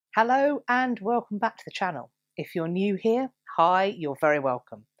Hello and welcome back to the channel. If you're new here, hi, you're very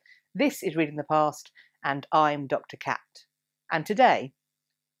welcome. This is Reading the Past and I'm Dr. Cat. And today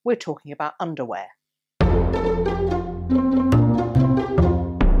we're talking about underwear.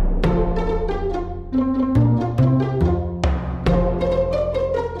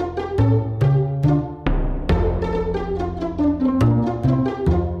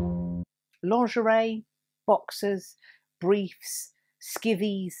 Lingerie, boxers, briefs,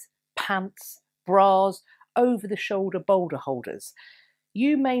 skivvies, pants, bras, over-the-shoulder boulder holders.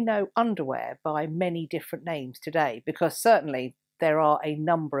 You may know underwear by many different names today because certainly there are a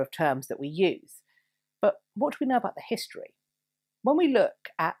number of terms that we use. But what do we know about the history? When we look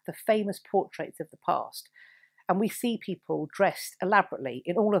at the famous portraits of the past and we see people dressed elaborately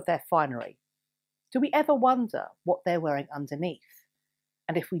in all of their finery, do we ever wonder what they're wearing underneath?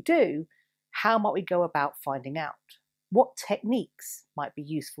 And if we do, how might we go about finding out? What techniques might be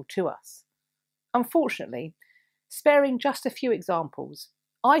useful to us? Unfortunately, sparing just a few examples,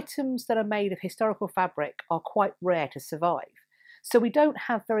 items that are made of historical fabric are quite rare to survive, so we don't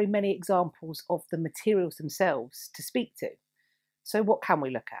have very many examples of the materials themselves to speak to. So what can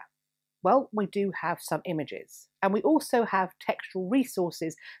we look at? Well, we do have some images, and we also have textual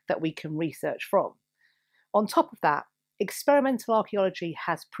resources that we can research from. On top of that, experimental archaeology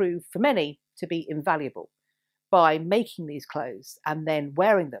has proved for many to be invaluable. By making these clothes and then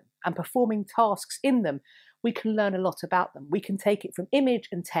wearing them and performing tasks in them, we can learn a lot about them. We can take it from image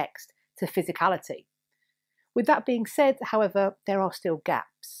and text to physicality. With that being said, however, there are still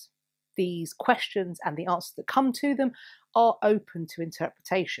gaps. These questions and the answers that come to them are open to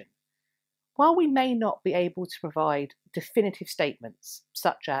interpretation. While we may not be able to provide definitive statements,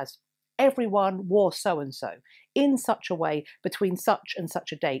 such as everyone wore so-and-so in such a way between such and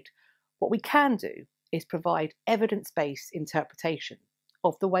such a date, what we can do is provide evidence-based interpretation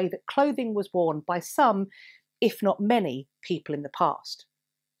of the way that clothing was worn by some, if not many, people in the past.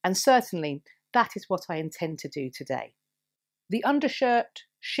 And certainly that is what I intend to do today. The undershirt,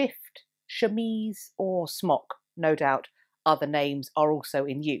 shift, chemise or smock, no doubt other names are also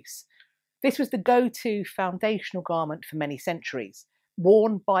in use. This was the go-to foundational garment for many centuries,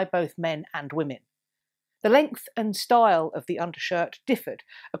 worn by both men and women. The length and style of the undershirt differed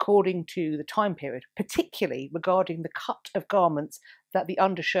according to the time period, particularly regarding the cut of garments that the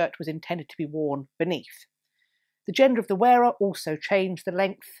undershirt was intended to be worn beneath. The gender of the wearer also changed the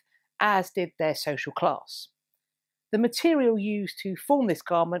length, as did their social class. The material used to form this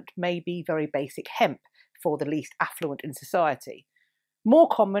garment may be very basic hemp for the least affluent in society. More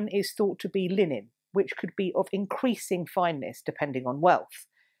common is thought to be linen, which could be of increasing fineness depending on wealth.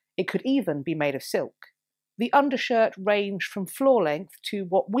 It could even be made of silk. The undershirt ranged from floor length to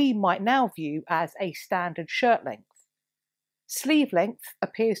what we might now view as a standard shirt length. Sleeve length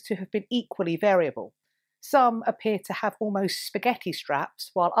appears to have been equally variable. Some appear to have almost spaghetti straps,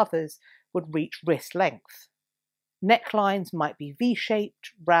 while others would reach wrist length. Necklines might be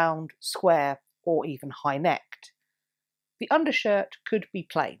V-shaped, round, square, or even high-necked. The undershirt could be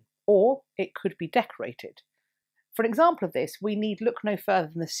plain, or it could be decorated. For an example of this, we need look no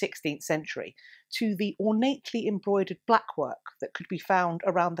further than the 16th century to the ornately embroidered blackwork that could be found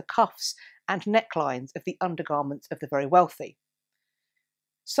around the cuffs and necklines of the undergarments of the very wealthy.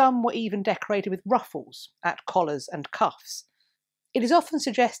 Some were even decorated with ruffles at collars and cuffs. It is often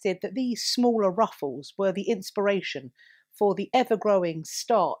suggested that these smaller ruffles were the inspiration for the ever-growing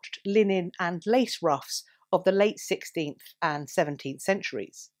starched linen and lace ruffs of the late 16th and 17th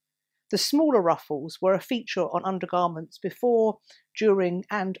centuries. The smaller ruffles were a feature on undergarments before, during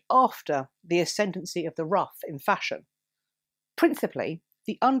and after the ascendancy of the ruff in fashion. Principally,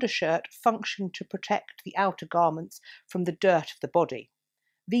 the undershirt functioned to protect the outer garments from the dirt of the body.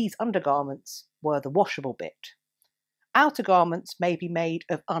 These undergarments were the washable bit. Outer garments may be made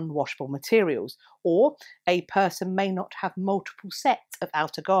of unwashable materials, or a person may not have multiple sets of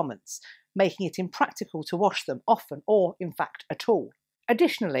outer garments, making it impractical to wash them often or, in fact, at all.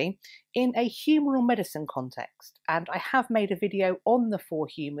 Additionally, in a humoral medicine context, and I have made a video on the 4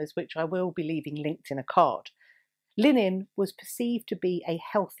 humours which I will be leaving linked in a card, linen was perceived to be a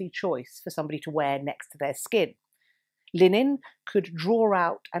healthy choice for somebody to wear next to their skin. Linen could draw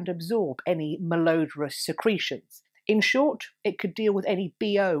out and absorb any malodorous secretions. In short, it could deal with any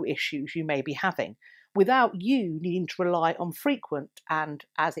BO issues you may be having, without you needing to rely on frequent and,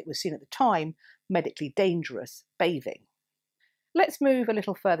 as it was seen at the time, medically dangerous bathing. Let's move a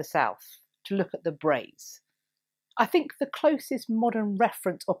little further south to look at the braids. I think the closest modern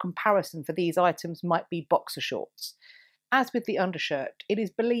reference or comparison for these items might be boxer shorts. As with the undershirt, it is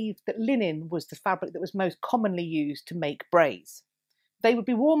believed that linen was the fabric that was most commonly used to make braids. They would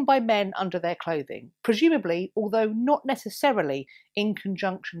be worn by men under their clothing, presumably, although not necessarily in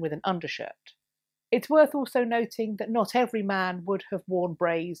conjunction with an undershirt. It's worth also noting that not every man would have worn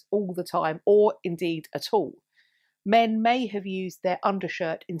brays all the time, or indeed at all. Men may have used their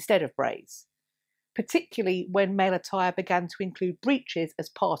undershirt instead of brays, particularly when male attire began to include breeches as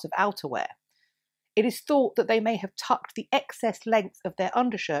part of outerwear. It is thought that they may have tucked the excess length of their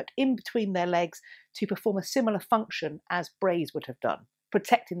undershirt in between their legs to perform a similar function as brays would have done,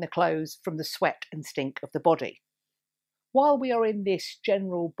 protecting the clothes from the sweat and stink of the body. While we are in this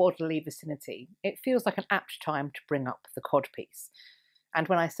general bodily vicinity, it feels like an apt time to bring up the codpiece. And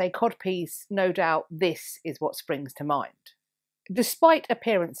when I say codpiece, no doubt this is what springs to mind. Despite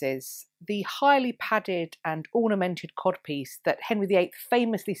appearances, the highly padded and ornamented codpiece that Henry VIII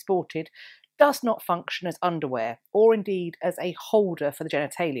famously sported does not function as underwear, or indeed as a holder for the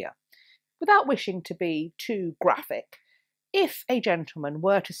genitalia. Without wishing to be too graphic, if a gentleman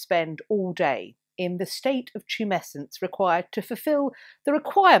were to spend all day in the state of tumescence required to fulfil the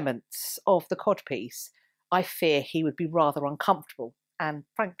requirements of the codpiece, I fear he would be rather uncomfortable and,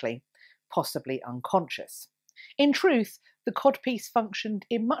 frankly, possibly unconscious. In truth, the codpiece functioned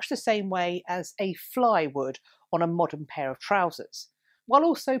in much the same way as a fly would on a modern pair of trousers, while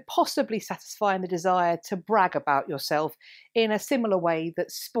also possibly satisfying the desire to brag about yourself in a similar way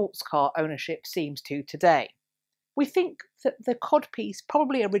that sports car ownership seems to today. We think that the codpiece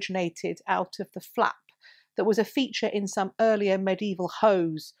probably originated out of the flap that was a feature in some earlier medieval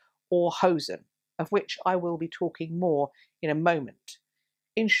hose or hosen, of which I will be talking more in a moment.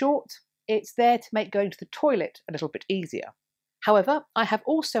 In short, it's there to make going to the toilet a little bit easier. However, I have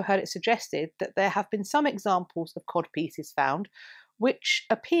also heard it suggested that there have been some examples of codpieces found which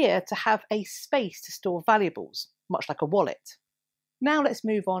appear to have a space to store valuables, much like a wallet. Now let's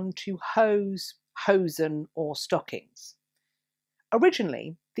move on to hose, hosen, or stockings.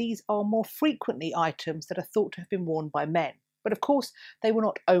 Originally, these are more frequently items that are thought to have been worn by men, but of course they were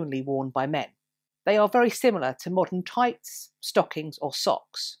not only worn by men. They are very similar to modern tights, stockings, or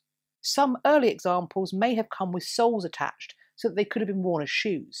socks. Some early examples may have come with soles attached so that they could have been worn as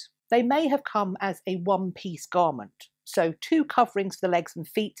shoes. They may have come as a one-piece garment, so two coverings for the legs and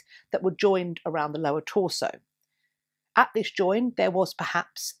feet that were joined around the lower torso. At this join, there was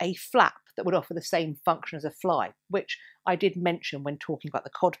perhaps a flap that would offer the same function as a fly, which I did mention when talking about the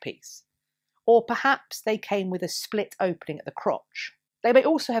codpiece. Or perhaps they came with a split opening at the crotch. They may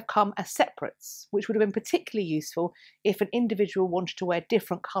also have come as separates, which would have been particularly useful if an individual wanted to wear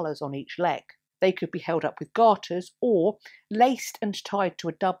different colours on each leg. They could be held up with garters or laced and tied to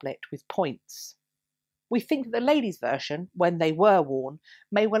a doublet with points. We think that the ladies' version, when they were worn,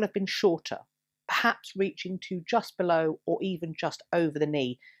 may well have been shorter, perhaps reaching to just below or even just over the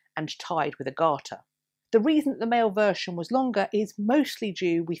knee and tied with a garter. The reason that the male version was longer is mostly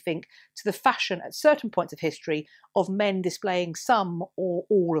due, we think, to the fashion at certain points of history of men displaying some or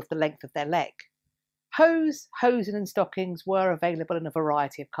all of the length of their leg. Hose, hosen and stockings were available in a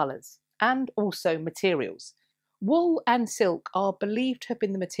variety of colours, and also materials. Wool and silk are believed to have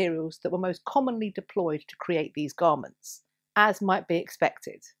been the materials that were most commonly deployed to create these garments, as might be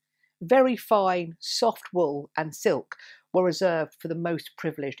expected. Very fine, soft wool and silk were reserved for the most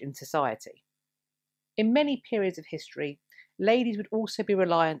privileged in society. In many periods of history, ladies would also be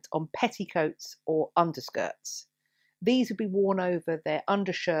reliant on petticoats or underskirts. These would be worn over their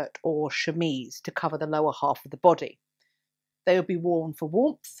undershirt or chemise to cover the lower half of the body. They would be worn for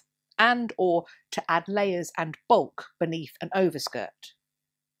warmth and or to add layers and bulk beneath an overskirt.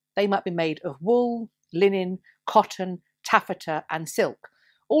 They might be made of wool, linen, cotton, taffeta and silk,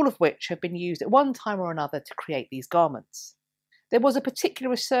 all of which have been used at one time or another to create these garments. There was a particular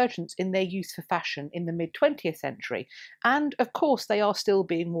resurgence in their use for fashion in the mid-20th century, and of course they are still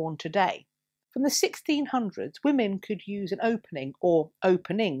being worn today. From the 1600s, women could use an opening or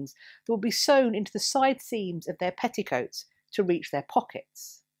openings that would be sewn into the side seams of their petticoats to reach their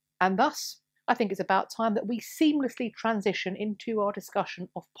pockets. And thus, I think it's about time that we seamlessly transition into our discussion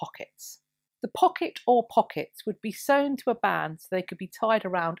of pockets. The pocket or pockets would be sewn to a band so they could be tied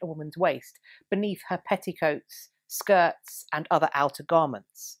around a woman's waist, beneath her petticoats, skirts and other outer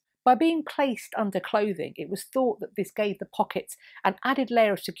garments. By being placed under clothing, it was thought that this gave the pockets an added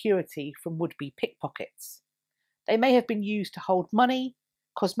layer of security from would-be pickpockets. They may have been used to hold money,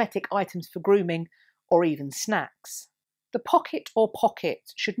 cosmetic items for grooming, or even snacks. The pocket or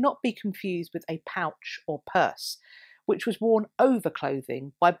pocket should not be confused with a pouch or purse, which was worn over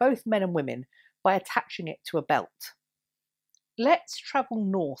clothing by both men and women by attaching it to a belt. Let's travel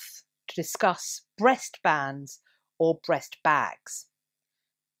north to discuss breast bands or breast bags.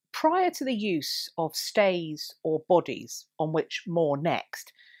 Prior to the use of stays or bodies, on which more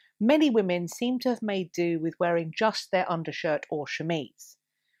next, many women seem to have made do with wearing just their undershirt or chemise.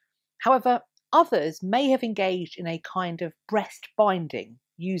 However, others may have engaged in a kind of breast binding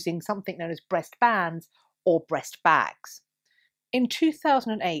using something known as breast bands or breast bags. In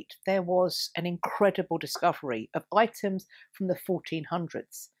 2008, there was an incredible discovery of items from the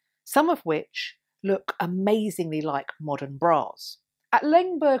 1400s, some of which look amazingly like modern bras. At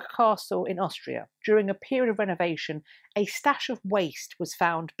Lengberg Castle in Austria, during a period of renovation, a stash of waste was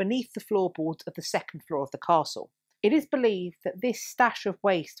found beneath the floorboards of the second floor of the castle. It is believed that this stash of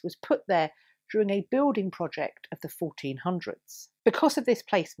waste was put there during a building project of the 1400s. Because of this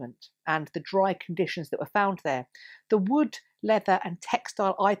placement and the dry conditions that were found there, the wood, leather and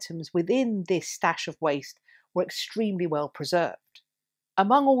textile items within this stash of waste were extremely well preserved.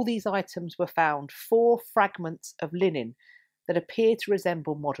 Among all these items were found 4 fragments of linen that appeared to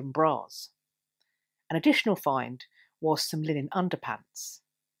resemble modern bras. An additional find was some linen underpants.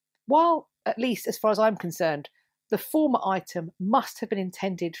 While, at least as far as I'm concerned, the former item must have been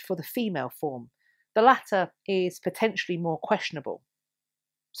intended for the female form, the latter is potentially more questionable.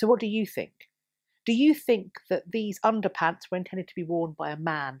 So what do you think? Do you think that these underpants were intended to be worn by a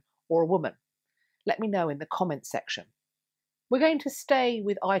man or a woman? Let me know in the comments section. We're going to stay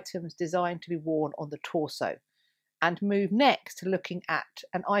with items designed to be worn on the torso and move next to looking at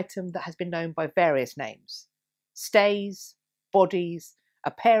an item that has been known by various names: stays, bodies,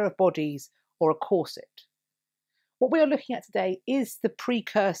 a pair of bodies, or a corset. What we are looking at today is the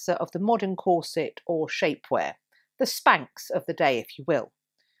precursor of the modern corset or shapewear, the Spanx of the day, if you will.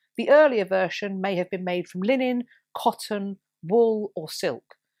 The earlier version may have been made from linen, cotton, wool or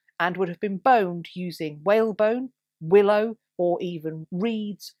silk, and would have been boned using whalebone, willow or even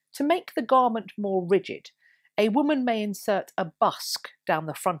reeds to make the garment more rigid. A woman may insert a busk down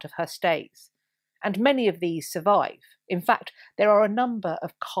the front of her stays, and many of these survive. In fact, there are a number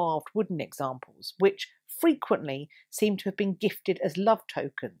of carved wooden examples, which frequently seem to have been gifted as love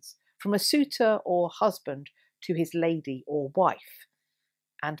tokens from a suitor or husband to his lady or wife.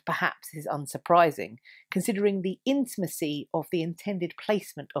 And perhaps this is unsurprising, considering the intimacy of the intended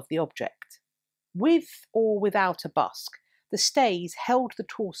placement of the object. With or without a busk, the stays held the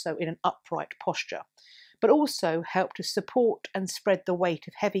torso in an upright posture, but also helped to support and spread the weight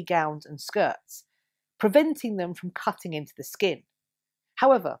of heavy gowns and skirts, preventing them from cutting into the skin.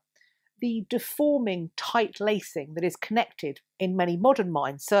 However, the deforming tight lacing that is connected, in many modern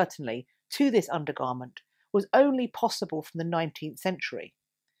minds certainly, to this undergarment was only possible from the 19th century.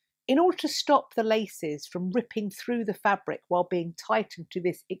 In order to stop the laces from ripping through the fabric while being tightened to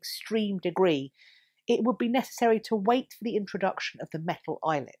this extreme degree, it would be necessary to wait for the introduction of the metal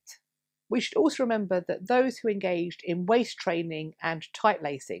eyelet. We should also remember that those who engaged in waist training and tight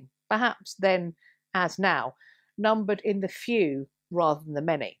lacing, perhaps then as now, numbered in the few rather than the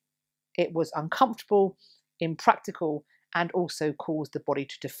many. It was uncomfortable, impractical, and also caused the body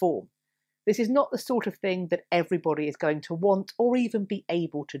to deform. This is not the sort of thing that everybody is going to want or even be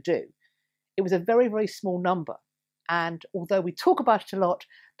able to do. It was a very, very small number, and although we talk about it a lot,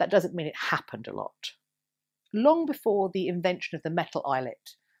 that doesn't mean it happened a lot. Long before the invention of the metal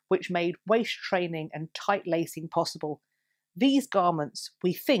eyelet, which made waist training and tight lacing possible, these garments,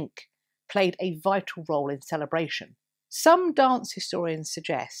 we think, played a vital role in celebration. Some dance historians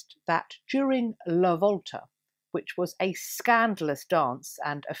suggest that during La Volta, which was a scandalous dance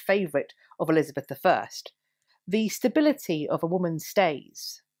and a favourite of Elizabeth I, the stability of a woman's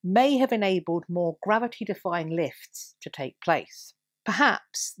stays may have enabled more gravity-defying lifts to take place.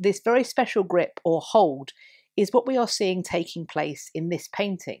 Perhaps this very special grip or hold is what we are seeing taking place in this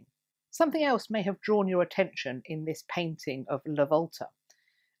painting. Something else may have drawn your attention in this painting of La Volta,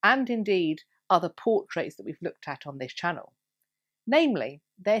 and indeed other portraits that we've looked at on this channel. Namely,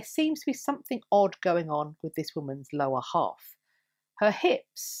 there seems to be something odd going on with this woman's lower half. Her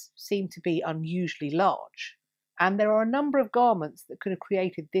hips seem to be unusually large, and there are a number of garments that could have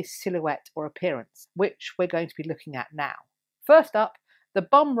created this silhouette or appearance, which we're going to be looking at now. First up, the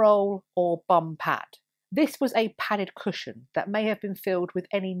bum roll or bum pad. This was a padded cushion that may have been filled with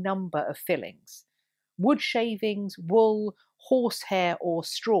any number of fillings. Wood shavings, wool, horsehair or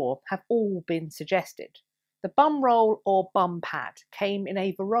straw have all been suggested. The bum roll or bum pad came in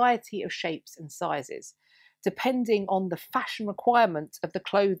a variety of shapes and sizes, depending on the fashion requirements of the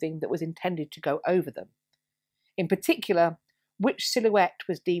clothing that was intended to go over them. In particular, which silhouette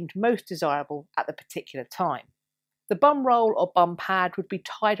was deemed most desirable at the particular time. The bum roll or bum pad would be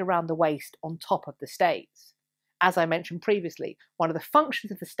tied around the waist on top of the stays. As I mentioned previously, one of the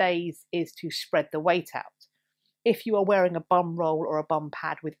functions of the stays is to spread the weight out. If you are wearing a bum roll or a bum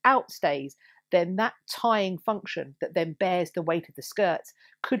pad without stays, then that tying function that then bears the weight of the skirts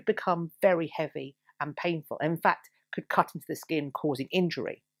could become very heavy and painful, and in fact could cut into the skin, causing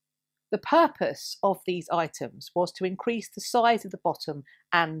injury. The purpose of these items was to increase the size of the bottom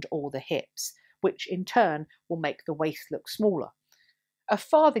and or the hips, which in turn will make the waist look smaller. A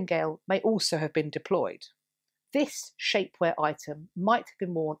farthingale may also have been deployed. This shapewear item might have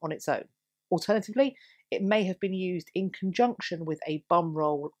been worn on its own. Alternatively, it may have been used in conjunction with a bum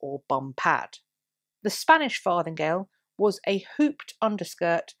roll or bum pad. The Spanish farthingale was a hooped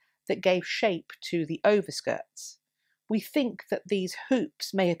underskirt that gave shape to the overskirts. We think that these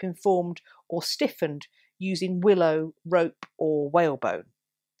hoops may have been formed or stiffened using willow, rope, or whalebone.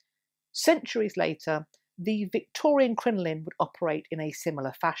 Centuries later, the Victorian crinoline would operate in a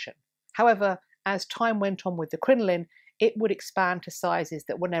similar fashion. However, as time went on with the crinoline, it would expand to sizes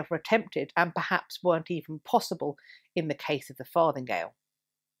that were never attempted and perhaps weren't even possible in the case of the farthingale.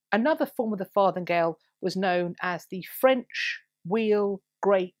 Another form of the farthingale was known as the French wheel,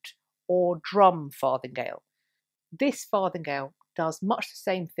 grate, or drum farthingale. This farthingale does much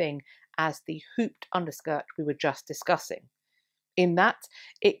the same thing as the hooped underskirt we were just discussing, in that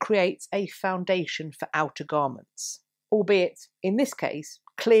it creates a foundation for outer garments, albeit in this case,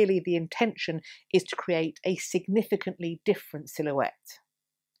 clearly the intention is to create a significantly different silhouette.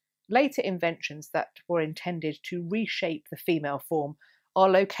 Later inventions that were intended to reshape the female form are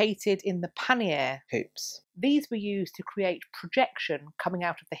located in the pannier hoops. These were used to create projection coming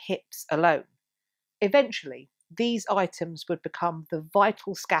out of the hips alone. Eventually, these items would become the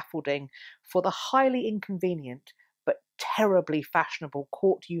vital scaffolding for the highly inconvenient but terribly fashionable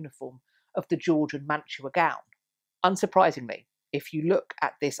court uniform of the Georgian Mantua gown. Unsurprisingly, if you look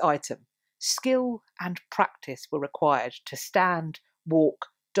at this item, skill and practice were required to stand, walk,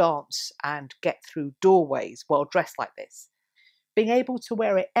 dance, and get through doorways while dressed like this. Being able to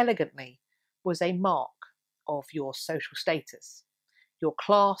wear it elegantly was a mark of your social status, your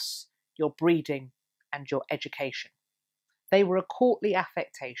class, your breeding, and your education. They were a courtly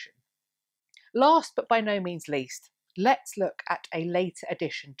affectation. Last but by no means least, let's look at a later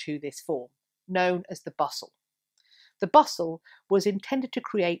addition to this form, known as the bustle. The bustle was intended to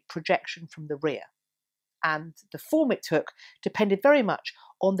create projection from the rear, and the form it took depended very much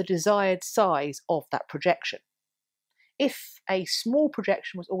on the desired size of that projection. If a small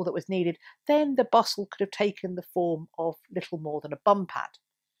projection was all that was needed, then the bustle could have taken the form of little more than a bum pad.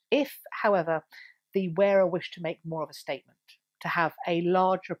 If, however, the wearer wished to make more of a statement, to have a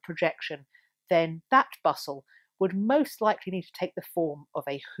larger projection, then that bustle would most likely need to take the form of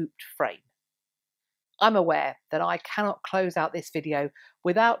a hooped frame. I'm aware that I cannot close out this video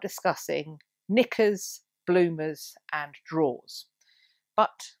without discussing knickers, bloomers, and drawers.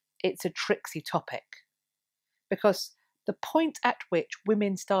 But it's a tricksy topic, because the point at which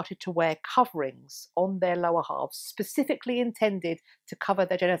women started to wear coverings on their lower halves, specifically intended to cover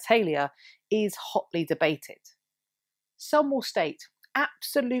their genitalia, is hotly debated. Some will state,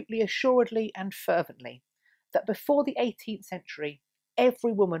 absolutely assuredly and fervently, that before the 18th century,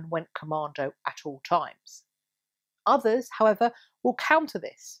 every woman went commando at all times. Others, however, will counter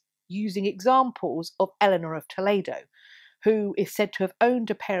this, using examples of Eleanor of Toledo, who is said to have owned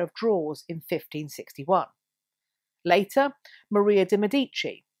a pair of drawers in 1561. Later, Maria de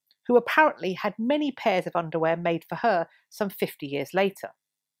Medici, who apparently had many pairs of underwear made for her some 50 years later.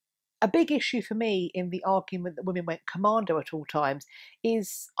 A big issue for me in the argument that women went commando at all times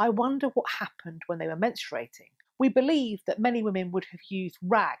is I wonder what happened when they were menstruating. We believe that many women would have used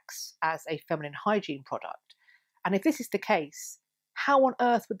rags as a feminine hygiene product, and if this is the case, how on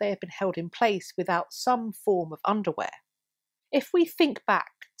earth would they have been held in place without some form of underwear? If we think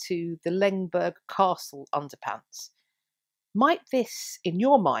back to the Lemberg Castle underpants, might this, in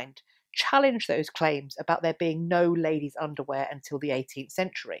your mind, challenge those claims about there being no ladies' underwear until the 18th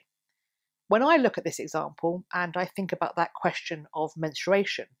century? When I look at this example and I think about that question of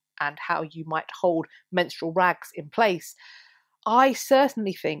menstruation and how you might hold menstrual rags in place, I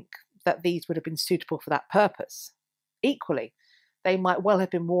certainly think that these would have been suitable for that purpose. Equally, they might well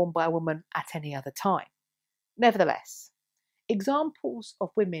have been worn by a woman at any other time. Nevertheless, examples of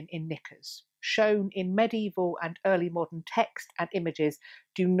women in knickers shown in medieval and early modern text and images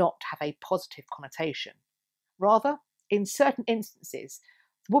do not have a positive connotation. Rather, in certain instances,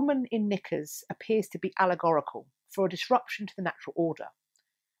 the woman in knickers appears to be allegorical for a disruption to the natural order,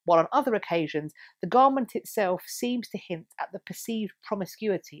 while on other occasions the garment itself seems to hint at the perceived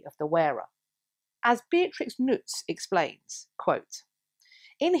promiscuity of the wearer. As Beatrix Nutz explains, quote,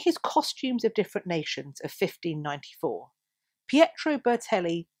 "In his Costumes of Different Nations of 1594, Pietro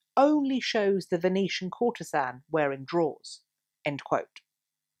Bertelli only shows the Venetian courtesan wearing drawers." End quote.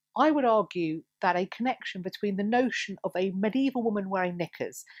 I would argue that a connection between the notion of a medieval woman wearing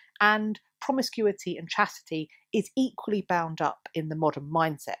knickers and promiscuity and chastity is equally bound up in the modern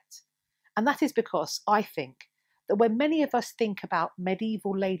mindset. And that is because I think that when many of us think about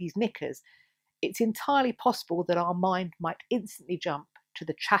medieval ladies' knickers, it's entirely possible that our mind might instantly jump to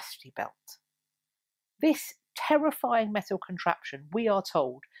the chastity belt. This terrifying metal contraption, we are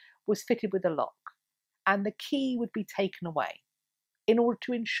told, was fitted with a lock, and the key would be taken away in order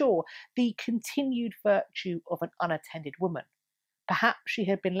to ensure the continued virtue of an unattended woman. Perhaps she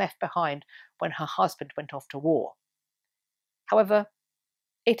had been left behind when her husband went off to war. However,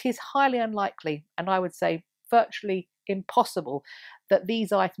 it is highly unlikely, and I would say virtually impossible, that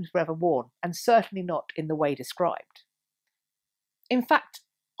these items were ever worn, and certainly not in the way described. In fact,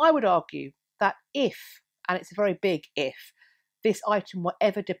 I would argue that if, and it's a very big if, this item were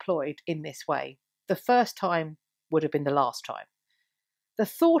ever deployed in this way, the first time would have been the last time. The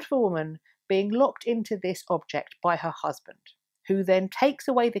thought of a woman being locked into this object by her husband, who then takes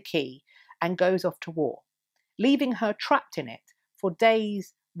away the key and goes off to war, leaving her trapped in it for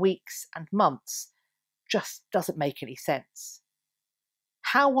days, weeks, and months, just doesn't make any sense.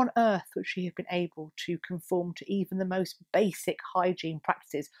 How on earth would she have been able to conform to even the most basic hygiene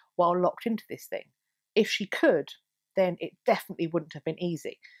practices while locked into this thing? If she could, then it definitely wouldn't have been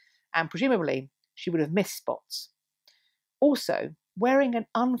easy, and presumably she would have missed spots. Also, wearing an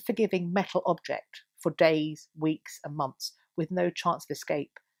unforgiving metal object for days, weeks, and months with no chance of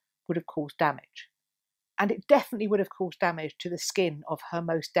escape would have caused damage. And it definitely would have caused damage to the skin of her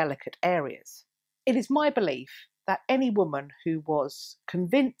most delicate areas. It is my belief that any woman who was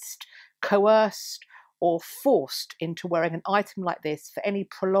convinced, coerced, or forced into wearing an item like this for any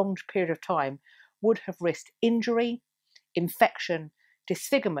prolonged period of time would have risked injury, infection,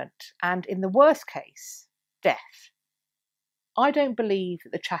 disfigurement, and in the worst case, death. I don't believe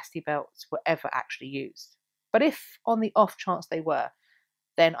that the chastity belts were ever actually used, but if on the off chance they were,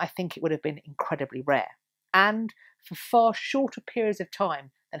 then I think it would have been incredibly rare, and for far shorter periods of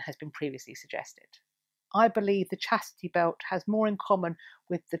time than has been previously suggested. I believe the chastity belt has more in common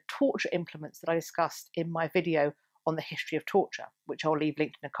with the torture implements that I discussed in my video on the history of torture, which I'll leave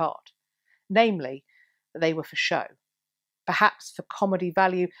linked in a card. Namely, that they were for show, perhaps for comedy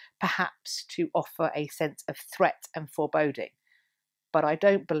value, perhaps to offer a sense of threat and foreboding. But I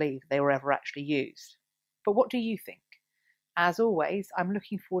don't believe they were ever actually used. But what do you think? As always, I'm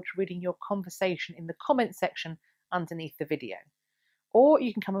looking forward to reading your conversation in the comments section underneath the video. Or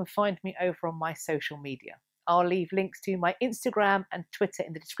you can come and find me over on my social media. I'll leave links to my Instagram and Twitter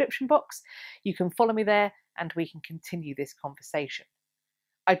in the description box. You can follow me there and we can continue this conversation.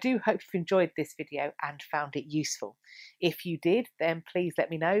 I do hope you've enjoyed this video and found it useful. If you did, then please let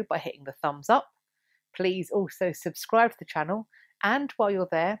me know by hitting the thumbs up. Please also subscribe to the channel, and while you're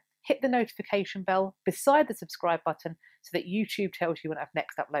there, hit the notification bell beside the subscribe button so that YouTube tells you when I've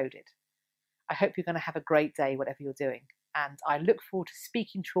next uploaded. I hope you're going to have a great day whatever you're doing, and I look forward to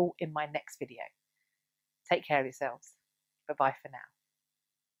speaking to you all in my next video. Take care of yourselves. Bye-bye for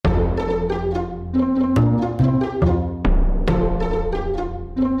now.